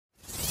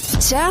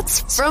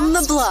Chats from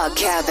the Blog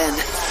Cabin.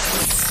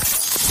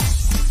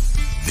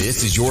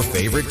 This is your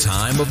favorite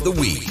time of the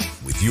week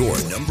with your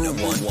number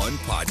one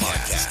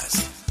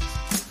podcast.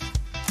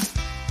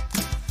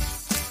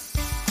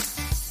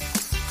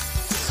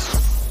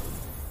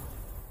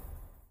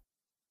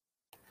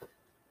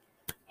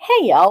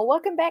 Hey y'all,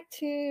 welcome back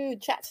to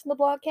Chats from the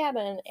Blog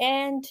Cabin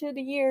and to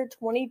the year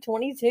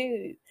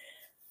 2022.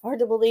 Hard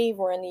to believe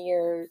we're in the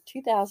year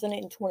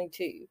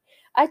 2022.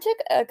 I took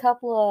a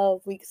couple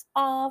of weeks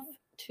off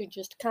to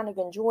just kind of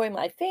enjoy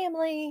my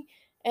family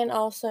and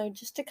also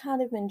just to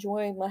kind of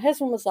enjoy. My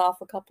husband was off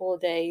a couple of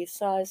days,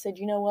 so I said,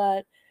 you know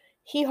what?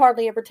 He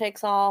hardly ever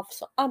takes off,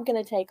 so I'm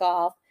going to take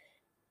off.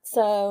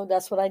 So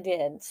that's what I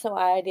did. So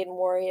I didn't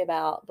worry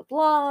about the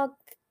blog.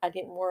 I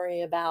didn't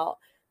worry about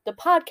the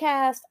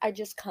podcast. I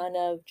just kind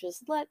of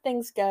just let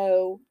things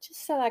go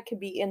just so I could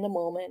be in the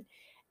moment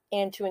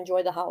and to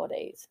enjoy the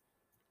holidays.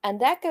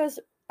 And that goes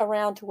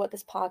around to what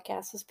this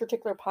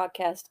particular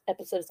podcast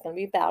episode is going to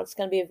be about. It's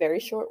going to be a very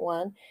short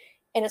one,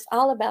 and it's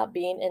all about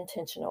being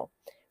intentional.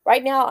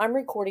 Right now, I'm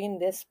recording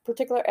this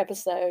particular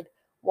episode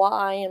while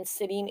I am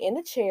sitting in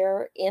the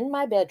chair in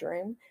my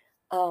bedroom.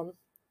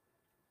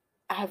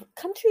 I've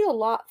come to you a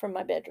lot from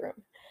my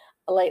bedroom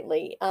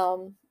lately,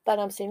 but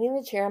I'm sitting in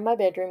the chair in my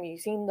bedroom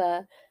using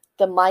the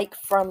mic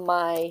from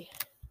my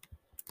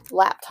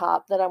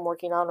laptop that I'm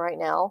working on right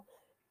now.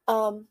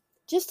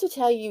 Just to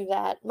tell you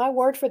that my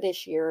word for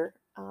this year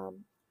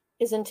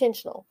is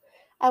intentional.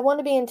 I want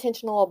to be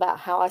intentional about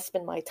how I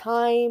spend my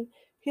time,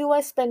 who I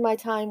spend my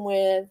time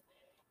with,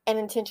 and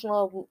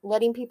intentional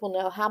letting people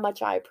know how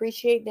much I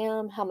appreciate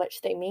them, how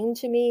much they mean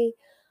to me.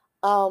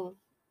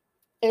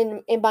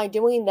 And by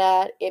doing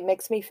that, it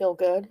makes me feel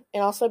good,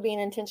 and also being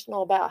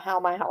intentional about how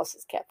my house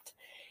is kept.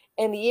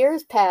 In the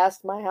years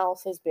past, my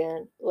house has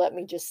been, let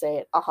me just say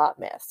it, a hot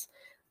mess.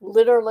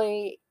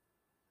 Literally,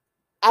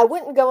 I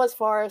wouldn't go as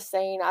far as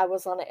saying I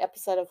would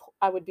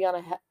be on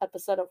an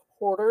episode of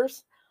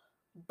Hoarders,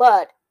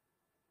 but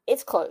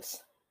it's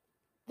close.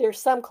 There's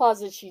some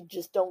closets you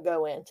just don't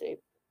go into.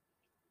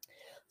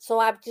 So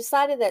I've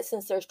decided that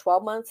since there's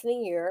 12 months in a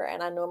year,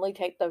 and I normally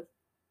take the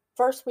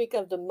first week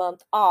of the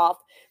month off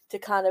to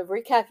kind of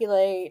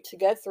recalculate, to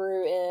go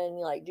through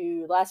and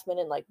do last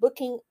minute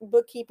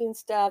bookkeeping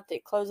stuff to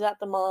close out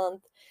the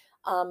month,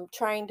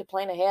 trying to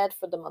plan ahead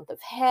for the month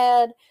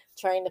ahead,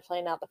 trying to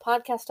plan out the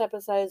podcast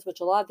episodes, which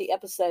a lot of the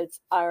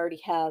episodes I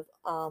already have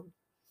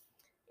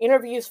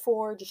interviews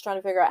for, just trying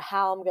to figure out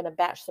how I'm going to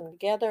batch them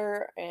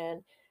together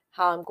and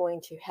how I'm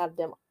going to have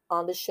them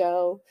on the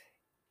show.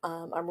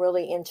 I'm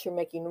really into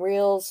making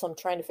reels, so I'm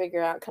trying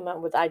to come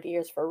up with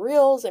ideas for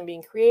reels and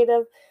being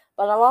creative.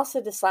 But I've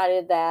also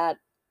decided that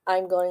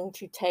I'm going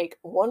to take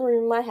one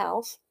room in my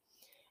house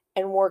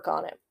and work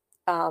on it.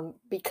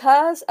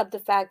 Because of the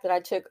fact that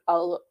I took a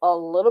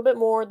little bit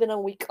more than a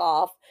week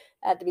off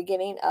at the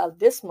beginning of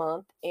this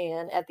month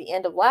and at the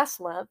end of last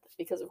month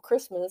because of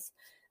Christmas,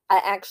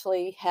 I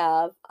actually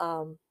have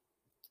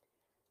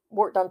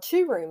worked on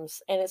two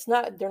rooms, and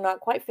they're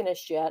not quite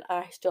finished yet.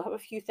 I still have a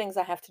few things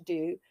I have to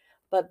do,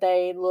 but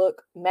they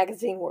look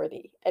magazine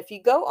worthy. If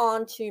you go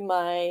on to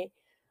my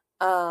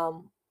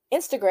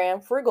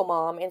Instagram, Frugal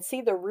Mom, and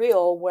see the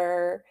reel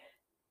where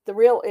the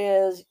reel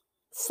is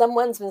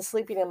someone's been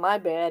sleeping in my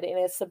bed, and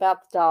it's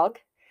about the dog.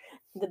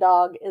 The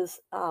dog is,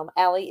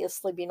 Allie is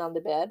sleeping on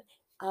the bed.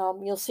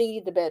 You'll see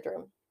the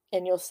bedroom,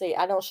 and you'll see,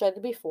 I don't show the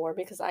before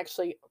because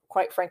actually,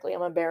 quite frankly,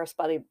 I'm embarrassed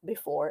by the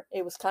before.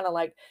 It was kind of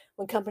like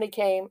when company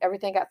came,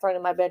 everything got thrown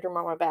in my bedroom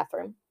or my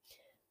bathroom.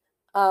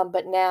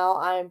 But now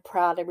I'm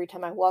proud every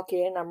time I walk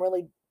in. I'm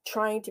really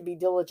trying to be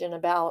diligent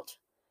about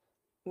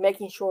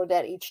making sure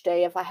that each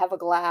day, if I have a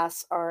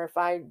glass or if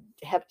I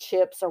have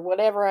chips or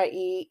whatever I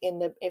eat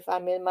if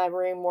I'm in my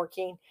room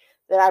working,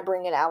 that I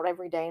bring it out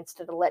every day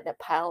instead of letting it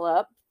pile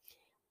up.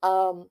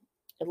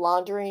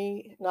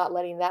 Laundry, not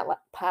letting that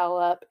pile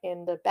up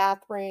in the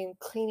bathroom,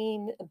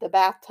 cleaning the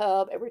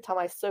bathtub every time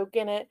I soak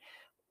in it,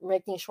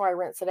 making sure I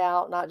rinse it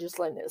out, not just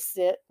letting it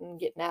sit and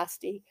get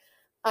nasty.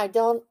 I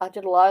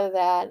did a lot of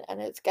that,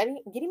 and it's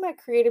getting my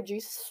creative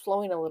juices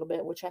flowing a little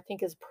bit, which I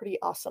think is pretty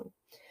awesome.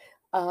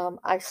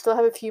 I still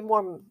have a few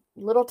more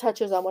little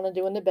touches I want to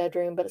do in the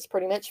bedroom, but it's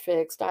pretty much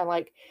fixed.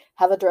 I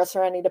have a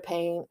dresser I need to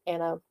paint,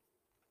 and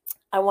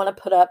I want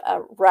to put up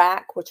a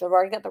rack, which I've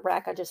already got the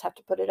rack. I just have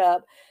to put it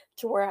up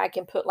to where I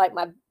can put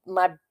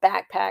my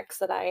backpacks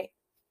that I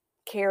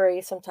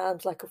carry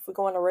sometimes. Like if we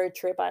go on a road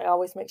trip, I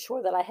always make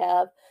sure that I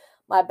have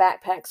my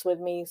backpacks with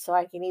me so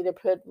I can either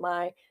put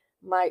my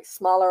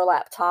smaller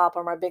laptop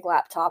or my big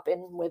laptop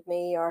in with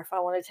me, or if I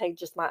want to take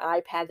just my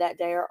iPad that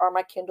day or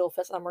my Kindle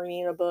if I'm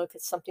reading a book,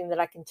 it's something that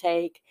I can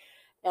take.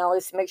 And I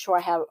always make sure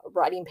I have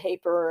writing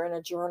paper and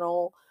a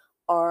journal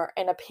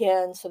and a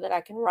pen so that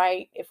I can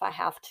write if I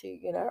have to,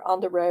 on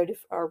the road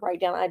or write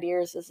down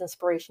ideas as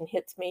inspiration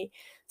hits me.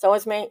 So I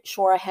always make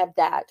sure I have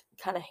that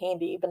kind of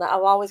handy, but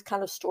I've always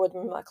kind of stored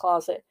them in my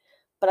closet,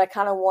 but I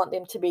kind of want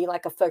them to be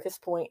like a focus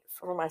point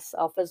for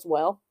myself as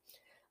well.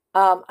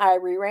 I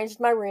rearranged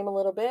my room a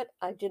little bit.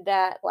 I did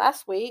that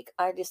last week.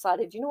 I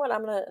decided, you know what,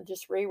 I'm going to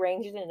just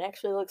rearrange it. And it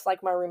actually looks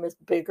like my room is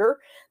bigger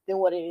than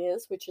what it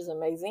is, which is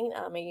amazing.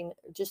 I mean,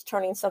 just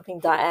turning something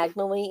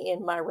diagonally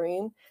in my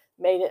room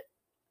made it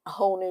a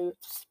whole new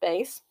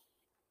space.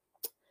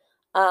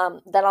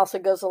 That also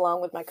goes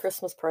along with my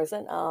Christmas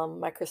present.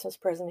 My Christmas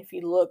present, if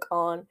you look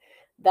on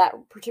that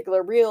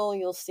particular reel,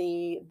 you'll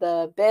see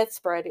the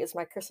bedspread is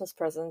my Christmas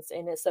presents,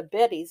 and it's a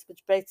Betty's, which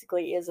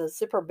basically is a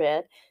zipper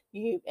bed.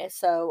 And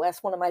so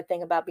that's one of my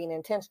thing about being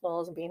intentional,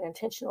 is being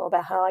intentional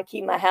about how I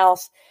keep my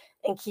house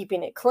and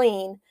keeping it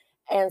clean.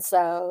 And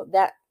so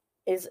that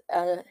is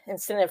an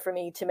incentive for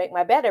me to make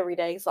my bed every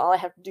day. So all I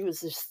have to do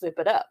is just zip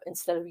it up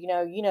instead of,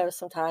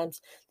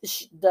 sometimes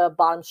the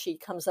bottom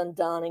sheet comes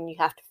undone and you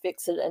have to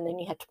fix it, and then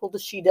you have to pull the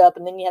sheet up,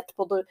 and then you have to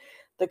pull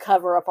the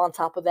cover up on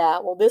top of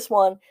that. Well, this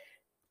one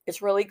is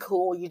really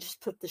cool. You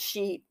just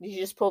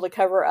pull the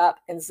cover up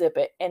and zip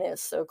it, and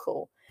it's so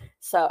cool.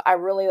 So I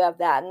really love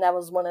that. And that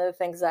was one of the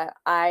things that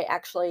I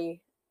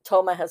actually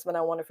told my husband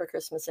I wanted for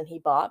Christmas, and he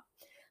bought.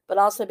 But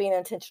also being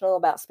intentional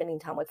about spending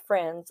time with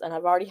friends. And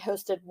I've already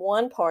hosted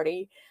one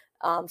party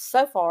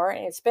so far,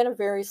 and it's been a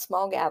very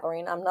small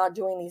gathering. I'm not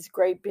doing these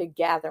great big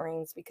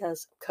gatherings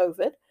because of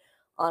COVID,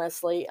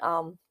 honestly.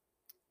 And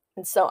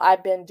so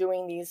I've been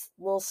doing these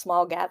little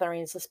small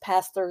gatherings. This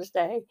past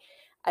Thursday,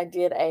 I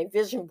did a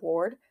vision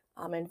board.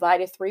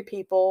 Invited 3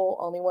 people.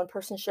 Only one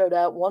person showed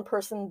up. One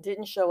person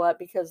didn't show up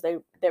because they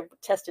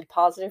tested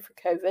positive for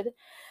COVID.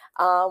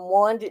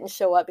 One didn't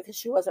show up because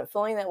she wasn't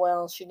feeling that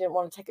well, and she didn't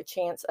want to take a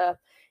chance of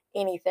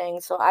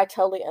anything. So I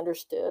totally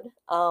understood.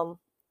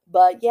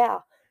 But yeah,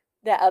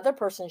 that other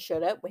person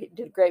showed up. We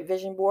did a great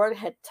vision board,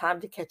 had time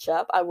to catch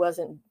up. I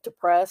wasn't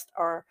depressed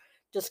or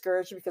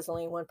discouraged because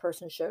only one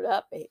person showed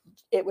up.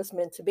 It was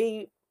meant to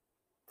be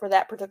for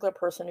that particular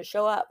person to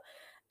show up.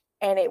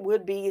 And it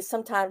would be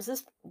sometimes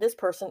this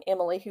person,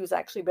 Emily, who's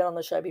actually been on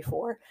the show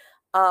before,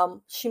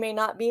 she may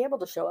not be able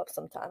to show up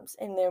sometimes.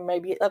 And there may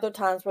be other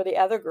times where the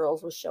other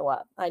girls will show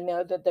up. I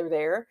know that they're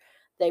there.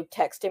 They've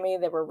texted me.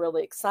 They were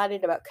really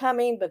excited about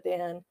coming, but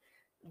then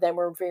they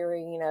were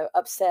very,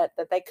 upset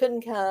that they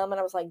couldn't come. And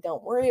I was like,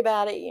 don't worry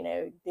about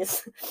it,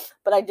 this.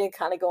 But I did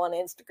kind of go on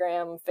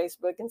Instagram,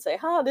 Facebook, and say,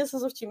 this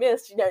is what you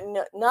missed.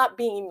 Not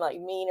being like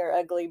mean or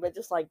ugly, but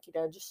just like,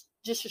 just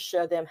to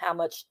show them how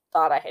much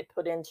thought I had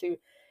put into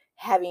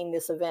having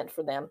this event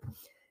for them.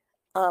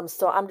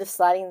 So I'm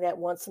deciding that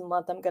once a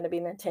month I'm going to be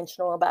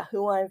intentional about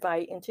who I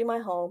invite into my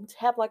home to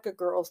have like a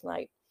girls'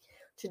 night,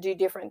 to do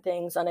different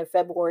things. I know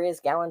February is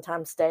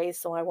Valentine's Day,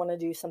 so I want to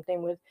do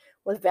something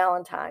with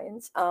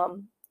Valentine's,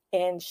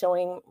 and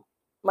showing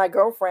my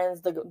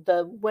girlfriends,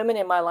 the women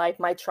in my life,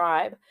 my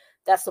tribe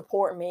that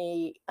support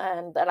me,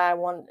 and that I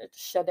want to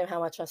show them how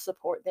much I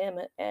support them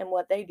and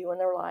what they do in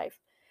their life.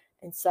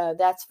 And so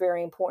that's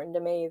very important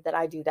to me that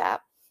I do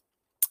that.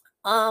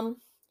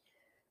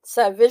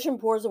 So vision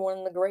boards are one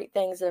of the great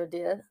things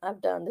that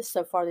I've done this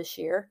so far this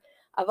year.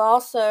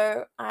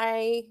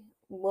 I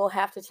will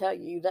have to tell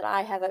you that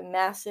I have a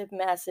massive,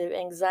 massive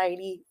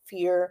anxiety,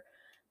 fear,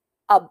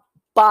 a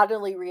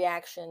bodily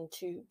reaction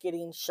to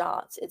getting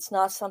shots. It's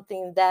not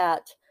something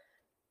that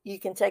you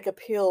can take a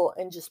pill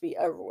and just be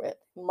over with.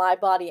 My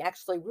body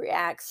actually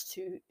reacts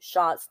to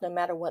shots no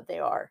matter what they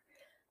are.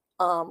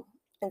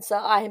 And so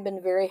I have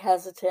been very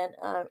hesitant.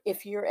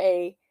 If you're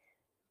a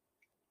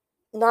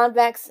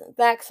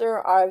non-vaxxer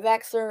or a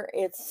vaxxer,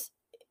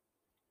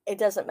 it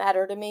doesn't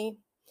matter to me.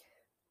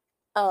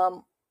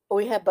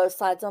 We have both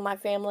sides on my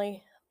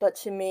family, but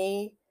to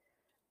me,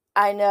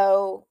 I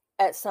know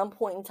at some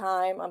point in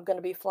time I'm going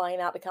to be flying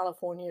out to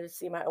California to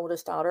see my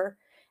oldest daughter,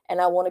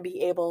 and I want to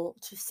be able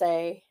to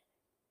say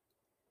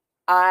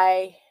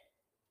I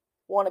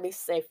want to be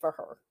safe for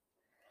her.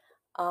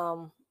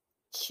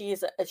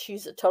 She's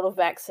a total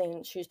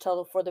vaccine. She's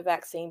total for the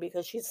vaccine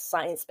because she's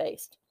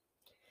science-based.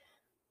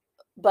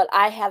 But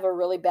I have a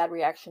really bad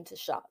reaction to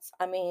shots.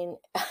 I mean,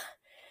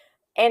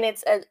 and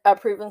it's a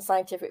proven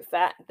scientific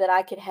fact that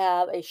I could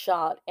have a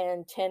shot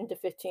and 10 to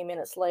 15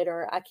 minutes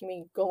later, I can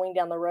be going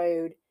down the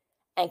road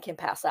and can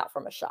pass out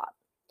from a shot.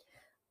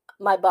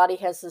 My body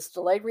has this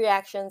delayed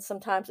reaction.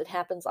 Sometimes it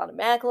happens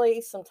automatically.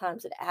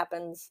 Sometimes it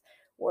happens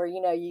where,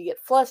 you get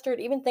flustered.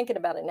 Even thinking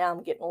about it now,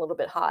 I'm getting a little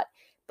bit hot.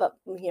 But,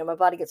 my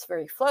body gets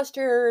very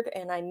flustered,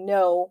 and I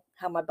know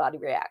how my body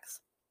reacts.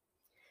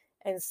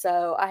 And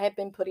so I have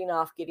been putting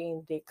off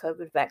getting the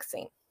COVID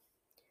vaccine.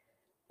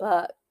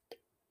 But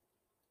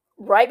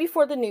right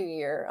before the new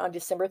year, on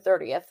December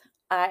 30th,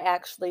 I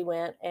actually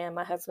went, and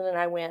my husband and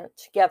I went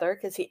together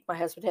because my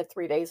husband had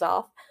 3 days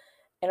off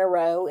in a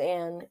row,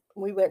 and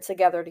we went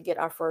together to get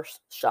our first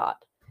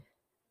shot.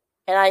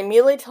 And I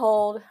immediately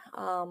told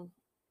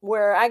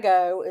where I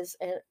go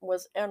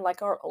was in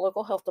like our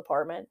local health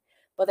department,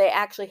 but they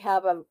actually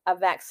have a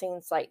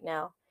vaccine site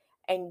now.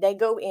 And they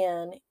go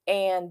in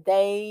and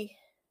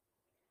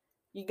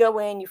you go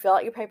in, you fill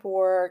out your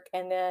paperwork,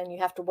 and then you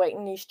have to wait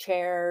in these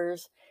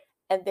chairs,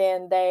 and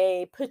then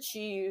they put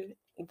you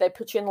in a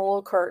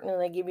little curtain,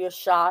 and they give you a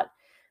shot,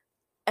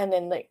 and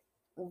then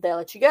they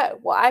let you go.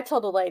 Well, I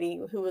told a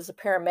lady who was a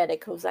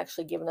paramedic who was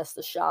actually giving us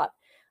the shot,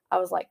 I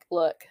was like,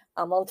 look,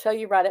 I'm going to tell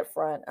you right up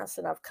front. I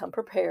said, I've come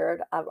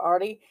prepared. I've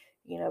already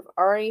got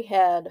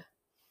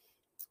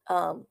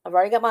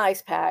my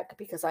ice pack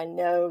because I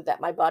know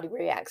that my body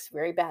reacts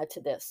very bad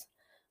to this.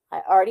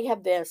 I already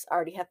have this, I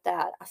already have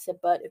that. I said,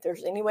 but if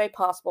there's any way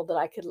possible that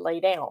I could lay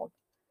down,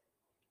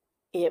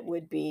 it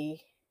would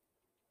be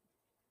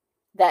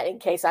that in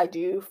case I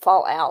do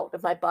fall out,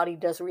 if my body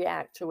does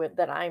react to it,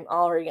 that I'm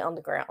already on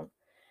the ground.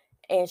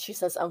 And she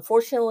says,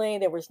 unfortunately,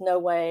 there was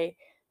nowhere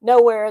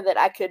that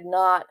I could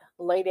not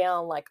lay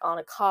down like on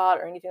a cot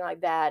or anything like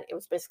that. It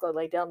was basically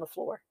lay down on the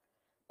floor.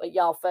 But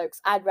y'all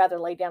folks, I'd rather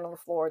lay down on the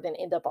floor than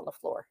end up on the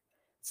floor.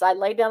 So I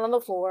laid down on the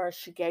floor.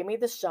 She gave me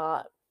the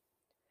shot.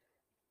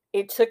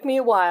 It took me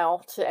a while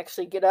to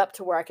actually get up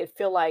to where I could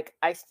feel like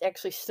I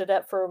actually stood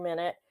up for a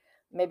minute.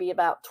 Maybe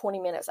about 20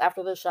 minutes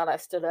after the shot, I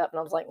stood up and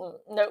I was like,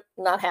 nope,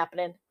 not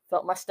happening.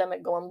 Felt my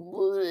stomach going,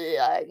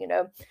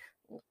 bleh,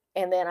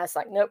 And then I was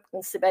like, nope,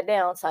 let's sit back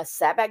down. So I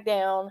sat back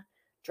down,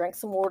 drank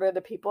some water.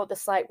 The people at the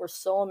site were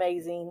so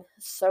amazing,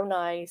 so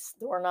nice.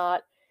 They were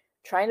not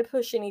trying to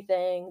push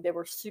anything. They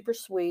were super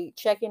sweet,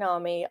 checking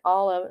on me.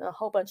 A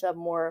whole bunch of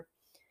them were.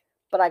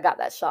 But I got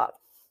that shot.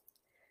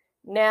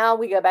 Now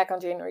we go back on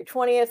January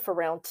 20th for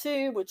round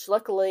 2, which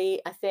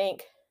luckily I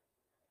think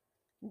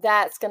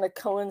that's going to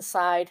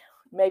coincide.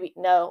 Maybe,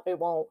 no, it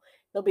won't.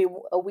 It'll be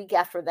a week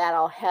after that.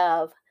 I'll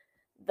have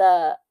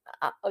there'll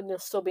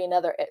still be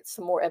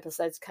some more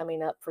episodes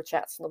coming up for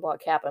Chats in the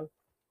Blog Cabin.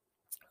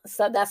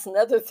 So that's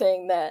another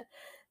thing that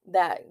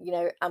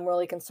I'm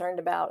really concerned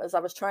about, is I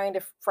was trying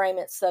to frame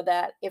it so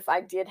that if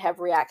I did have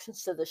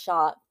reactions to the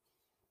shot,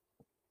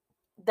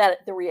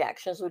 that the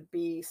reactions would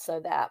be so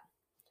that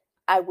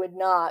I would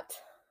not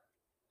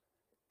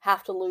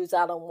have to lose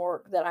out on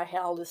work, that I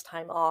had all this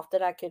time off,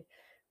 that I could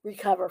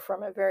recover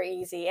from it very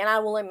easy. And I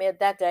will admit,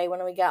 that day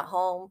when we got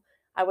home,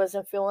 I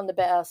wasn't feeling the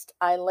best.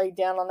 I laid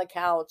down on the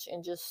couch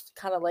and just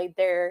kind of laid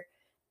there,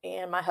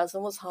 and my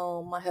husband was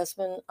home. My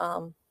husband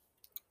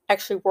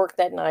actually worked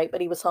that night,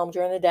 but he was home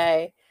during the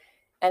day,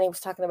 and he was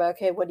talking about,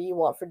 okay, what do you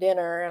want for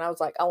dinner? And I was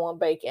like, I want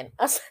bacon.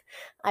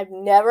 I've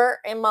never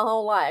in my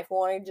whole life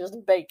wanted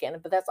just bacon,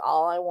 but that's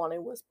all I wanted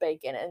was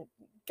bacon. And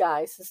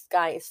guys, this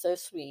guy is so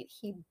sweet.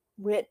 He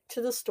went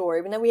to the store,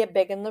 even though we had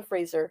bacon in the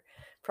freezer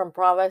from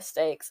Bravo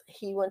Steaks,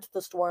 he went to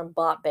the store and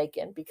bought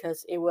bacon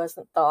because it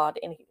wasn't thawed,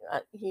 and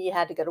he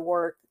had to go to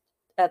work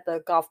at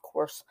the golf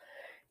course.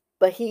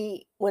 But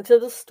he went to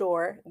the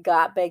store,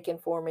 got bacon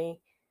for me,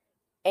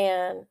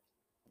 and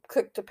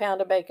cooked a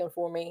pound of bacon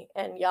for me.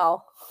 And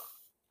y'all,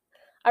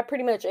 I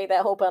pretty much ate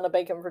that whole pound of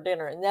bacon for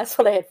dinner, and that's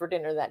what I had for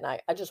dinner that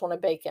night. I just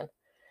wanted bacon.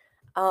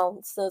 So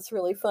it's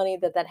really funny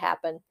that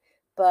happened,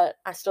 but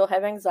I still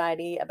have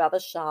anxiety about the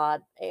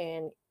shot.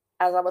 And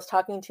as I was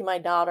talking to my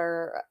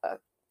daughter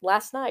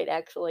last night,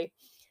 actually,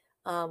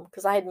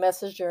 because I had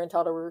messaged her and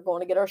told her we were going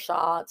to get our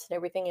shots and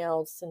everything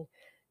else, and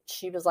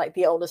she was like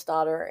the oldest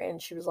daughter,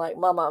 and she was like,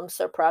 Mama, I'm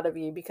so proud of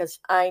you because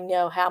I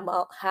know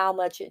how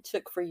much it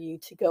took for you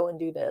to go and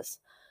do this.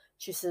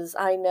 She says,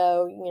 I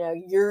know,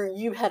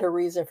 you had a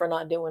reason for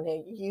not doing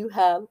it. You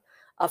have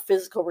a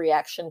physical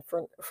reaction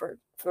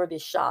for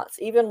these shots.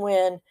 Even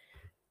when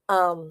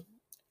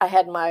I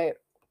had my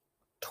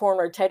torn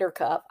rotator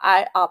cuff,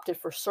 I opted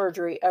for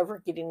surgery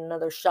over getting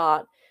another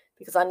shot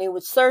because I knew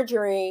with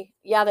surgery,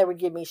 yeah, they would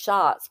give me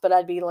shots, but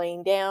I'd be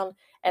laying down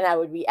and I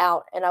would be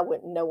out and I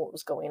wouldn't know what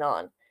was going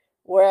on.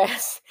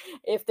 Whereas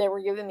if they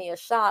were giving me a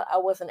shot, I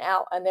wasn't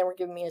out, and they were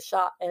giving me a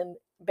shot and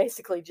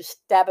basically just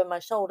stabbing my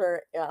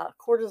shoulder,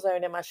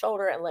 cortisone in my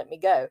shoulder, and let me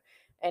go.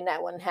 And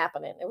that wasn't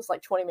happening. It was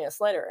like 20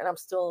 minutes later, and I'm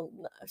still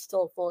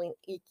feeling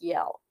eeky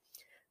out.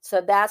 So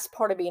that's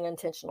part of being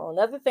intentional.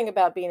 Another thing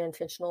about being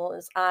intentional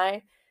is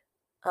I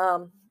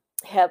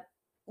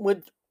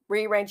with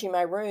rearranging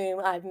my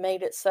room, I've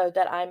made it so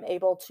that I'm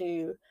able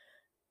to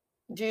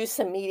do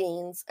some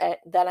meetings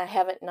that I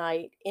have at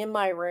night in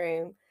my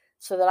room,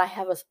 so that I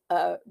have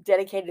a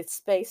dedicated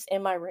space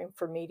in my room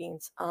for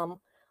meetings. On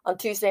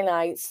Tuesday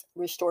nights,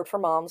 Restored for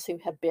Moms, who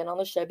have been on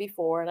the show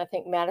before, and I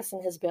think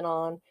Madison has been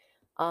on.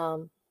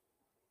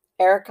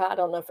 Erica, I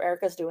don't know if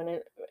Erica's doing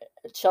it.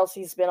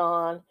 Chelsea's been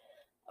on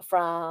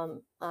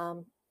from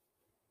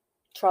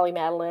Charlie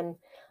Madeline.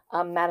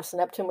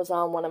 Madison Upton was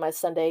on one of my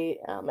Sunday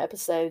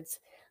episodes.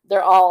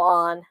 They're all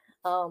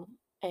on.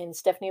 And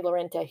Stephanie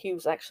Lorente,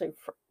 who's actually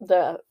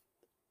the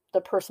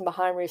person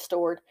behind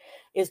Restored,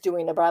 is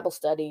doing a Bible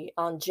study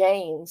on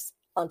James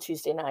on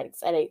Tuesday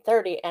nights at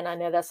 8:30. And I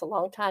know that's a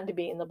long time to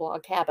be in the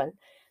Blog Cabin.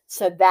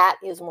 So that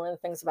is one of the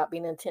things about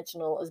being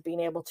intentional, is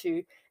being able to,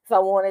 if I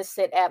want to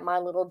sit at my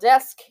little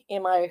desk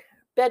in my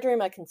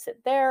bedroom, I can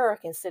sit there, or I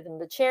can sit in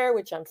the chair,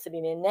 which I'm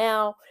sitting in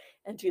now,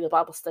 and do the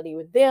Bible study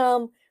with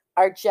them,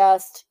 or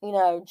just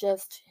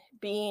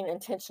being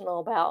intentional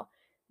about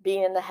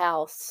being in the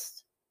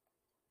house,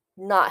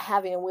 not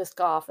having to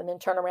whisk off and then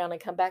turn around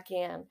and come back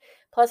in.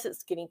 Plus,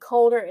 it's getting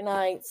colder at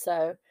night,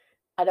 so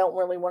I don't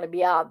really want to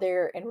be out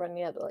there and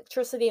running out of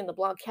electricity in the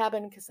Blog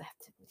Cabin because I have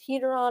to put the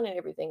heater on and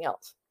everything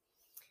else.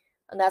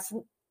 And that's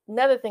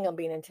another thing I'm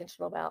being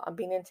intentional about. I'm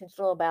being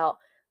intentional about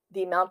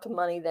the amount of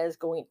money that is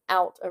going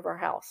out of our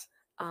house,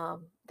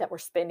 that we're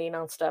spending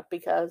on stuff,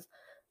 because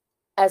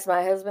as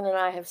my husband and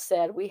I have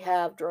said, we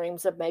have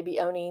dreams of maybe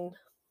owning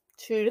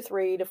 2 to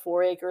 3 to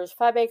 4 acres,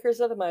 5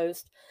 acres at the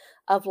most,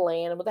 of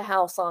land with a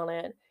house on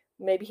it.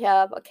 Maybe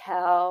have a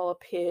cow, a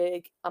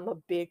pig. I'm a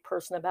big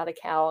person about a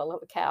cow. I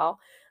love a cow.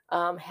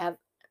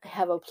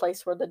 Have a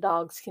place where the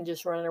dogs can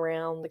just run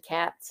around, the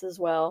cats as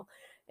well,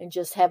 and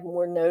just have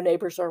where no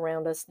neighbors are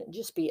around us and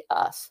just be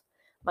us.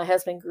 My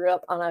husband grew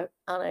up on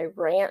a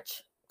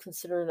ranch,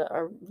 considered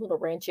a little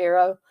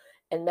ranchero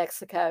in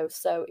Mexico.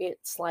 So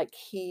it's like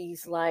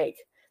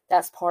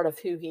that's part of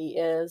who he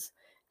is.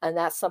 And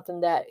that's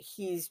something that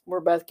we're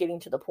both getting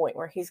to the point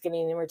where he's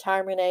getting in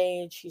retirement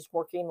age. He's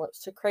working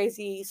so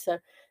crazy. So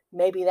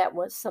maybe that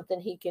was something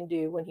he can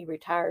do when he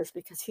retires,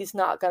 because he's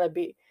not going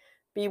to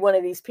be one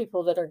of these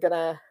people that are going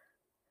to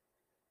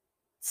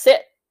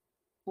sit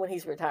when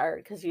he's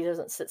retired, because he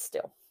doesn't sit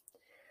still.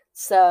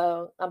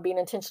 So I'm being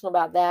intentional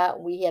about that.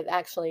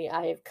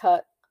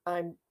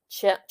 I'm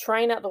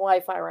trying out the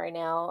Wi-Fi right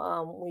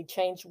now. We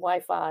changed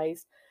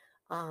Wi-Fi's.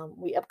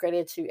 We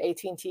upgraded to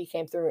AT&T,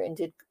 came through and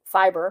did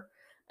fiber.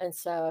 And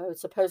so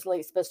supposedly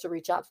it's supposed to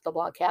reach out to the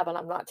blog cabin.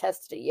 I'm not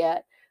tested it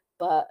yet,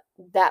 but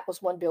that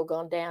was one bill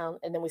gone down.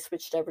 And then we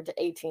switched over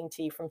to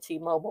AT&T from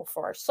T-Mobile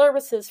for our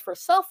services for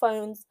cell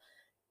phones,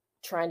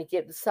 trying to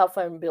get the cell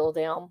phone bill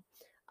down,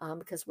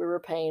 because we were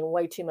paying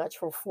way too much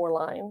for 4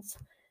 lines.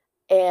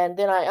 And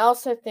then I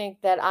also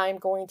think that I'm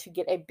going to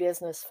get a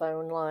business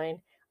phone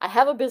line. I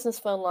have a business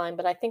phone line,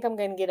 but I think I'm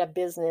going to get a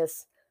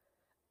business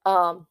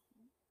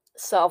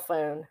cell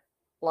phone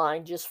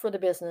line just for the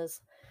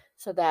business,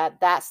 so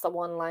that's the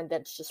one line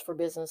that's just for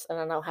business, and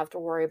I don't have to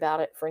worry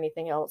about it for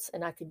anything else,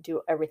 and I could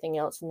do everything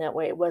else, and that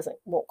way it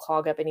won't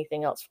clog up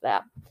anything else for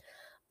that.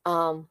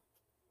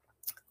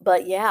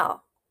 But yeah,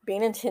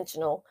 being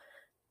intentional,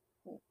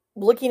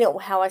 looking at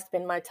how I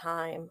spend my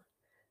time,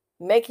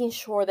 making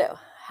sure that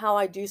how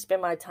I do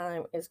spend my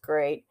time is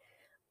great.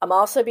 I'm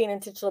also being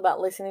intentional about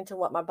listening to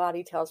what my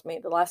body tells me.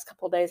 The last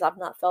couple of days, I've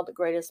not felt the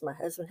greatest. My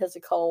husband has a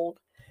cold.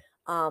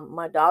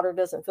 My daughter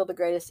doesn't feel the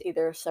greatest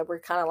either. So we're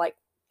kind of like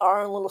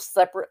our own little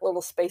separate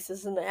little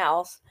spaces in the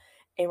house.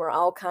 And we're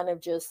all kind of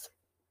just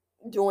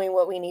doing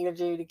what we need to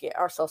do to get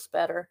ourselves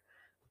better,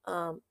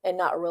 and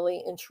not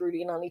really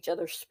intruding on each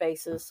other's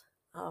spaces,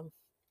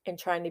 and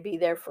trying to be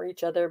there for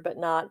each other, but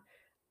not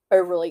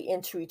overly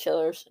into each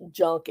other's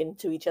junk,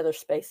 into each other's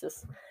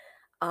spaces.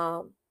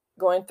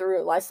 Going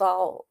through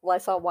Lysol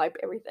wipe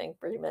everything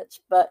pretty much.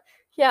 But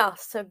yeah,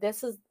 so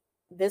this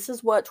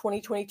is what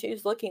 2022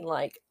 is looking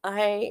like.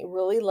 I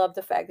really love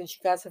the fact that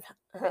you guys have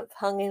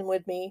hung in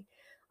with me.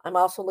 I'm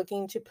also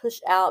looking to push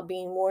out,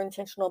 being more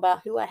intentional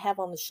about who I have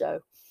on the show,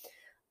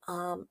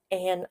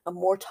 and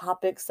more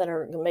topics that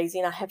are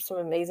amazing. I have some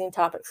amazing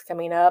topics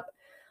coming up.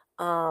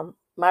 The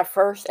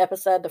first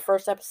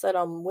episode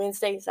on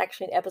Wednesday is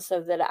actually an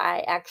episode that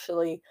I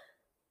actually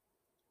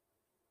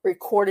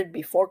recorded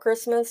before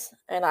Christmas,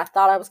 and I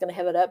thought I was going to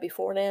have it up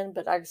before then,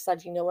 but I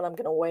decided, you know what, I'm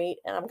going to wait,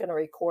 and I'm going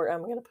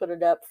to put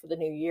it up for the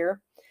new year.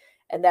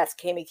 And that's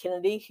Cami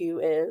Kennedy, who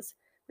is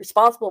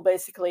responsible,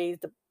 basically,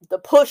 the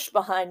push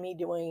behind me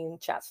doing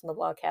Chats from the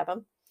Blog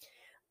Cabin.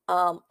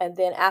 And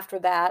then after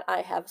that,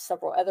 I have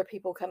several other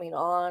people coming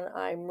on.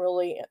 I'm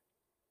really,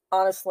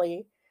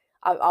 honestly,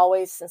 I've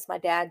always, since my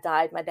dad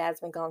died, my dad's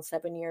been gone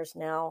 7 years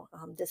now,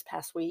 this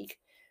past week,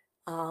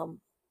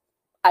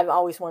 I've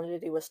always wanted to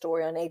do a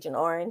story on Agent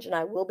Orange, and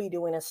I will be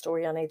doing a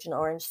story on Agent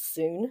Orange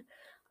soon.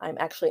 I'm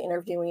actually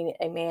interviewing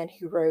a man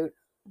who wrote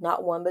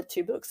not 1 but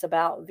 2 books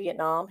about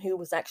Vietnam, who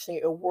was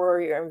actually a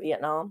warrior in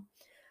Vietnam.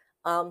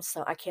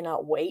 So I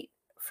cannot wait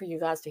for you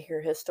guys to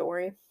hear his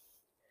story.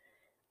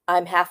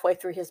 I'm halfway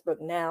through his book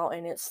now,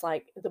 and it's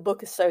like the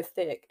book is so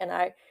thick, and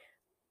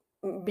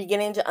I'm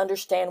beginning to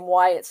understand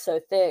why it's so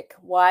thick,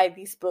 why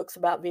these books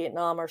about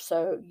Vietnam are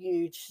so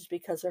huge, is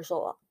because there's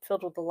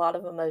filled with a lot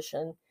of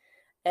emotion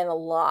and a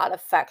lot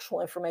of factual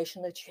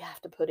information that you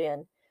have to put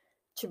in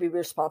to be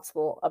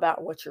responsible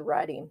about what you're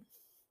writing.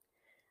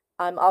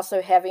 I'm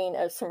also having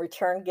some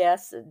return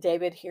guests,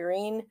 David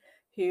Hearing,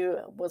 who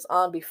was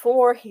on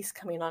before. He's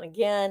coming on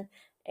again,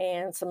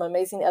 and some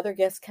amazing other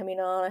guests coming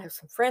on. I have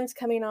some friends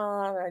coming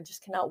on. I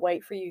just cannot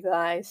wait for you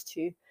guys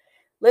to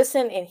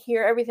listen and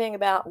hear everything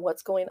about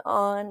what's going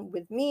on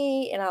with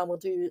me. And I will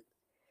do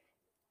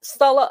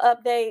solo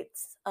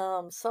updates,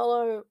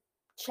 solo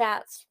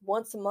chats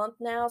once a month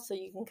now, so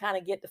you can kind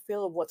of get the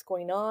feel of what's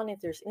going on. If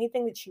there's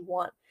anything that you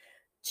want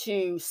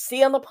to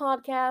see on the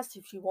podcast,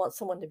 if you want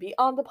someone to be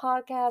on the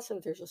podcast,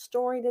 if there's a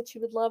story that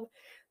you would love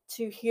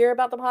to hear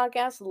about the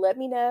podcast, let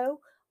me know.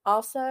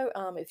 Also,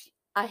 if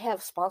I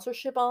have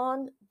sponsorship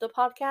on the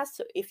podcast,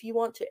 so if you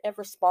want to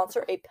ever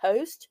sponsor a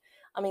post,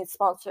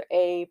 sponsor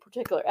a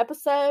particular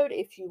episode,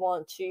 if you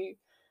want to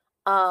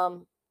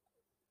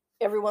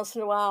every once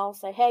in a while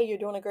say, hey, you're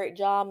doing a great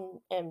job,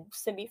 and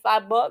send me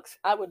 $5,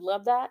 I would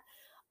love that.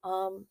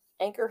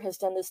 Anchor has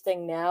done this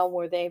thing now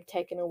where they've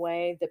taken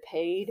away the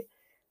paid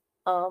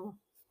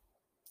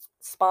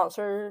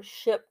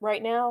sponsorship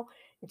right now,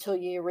 until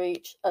you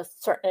reach a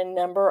certain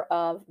number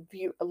of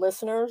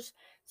listeners.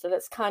 So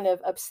that's kind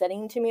of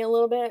upsetting to me a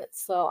little bit.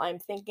 So I'm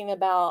thinking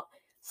about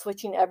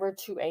switching over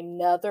to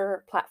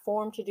another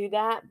platform to do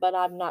that, but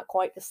I'm not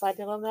quite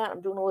decided on that.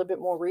 I'm doing a little bit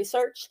more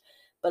research,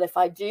 but if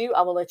I do,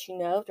 I will let you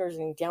know if there's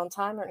any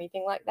downtime or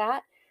anything like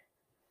that.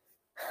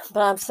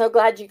 But I'm so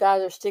glad you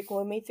guys are sticking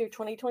with me through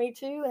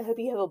 2022. I hope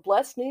you have a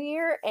blessed new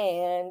year,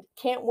 and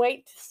can't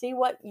wait to see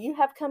what you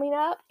have coming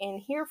up and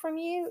hear from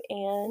you.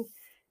 And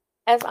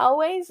as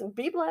always,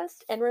 be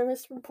blessed, and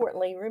most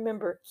importantly,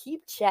 remember,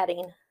 keep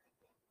chatting.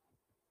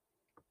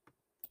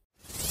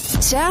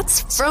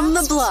 Chats from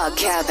the Blog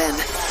Cabin.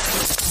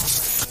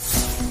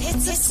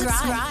 Hit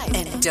subscribe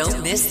and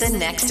don't miss the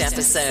next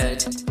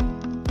episode.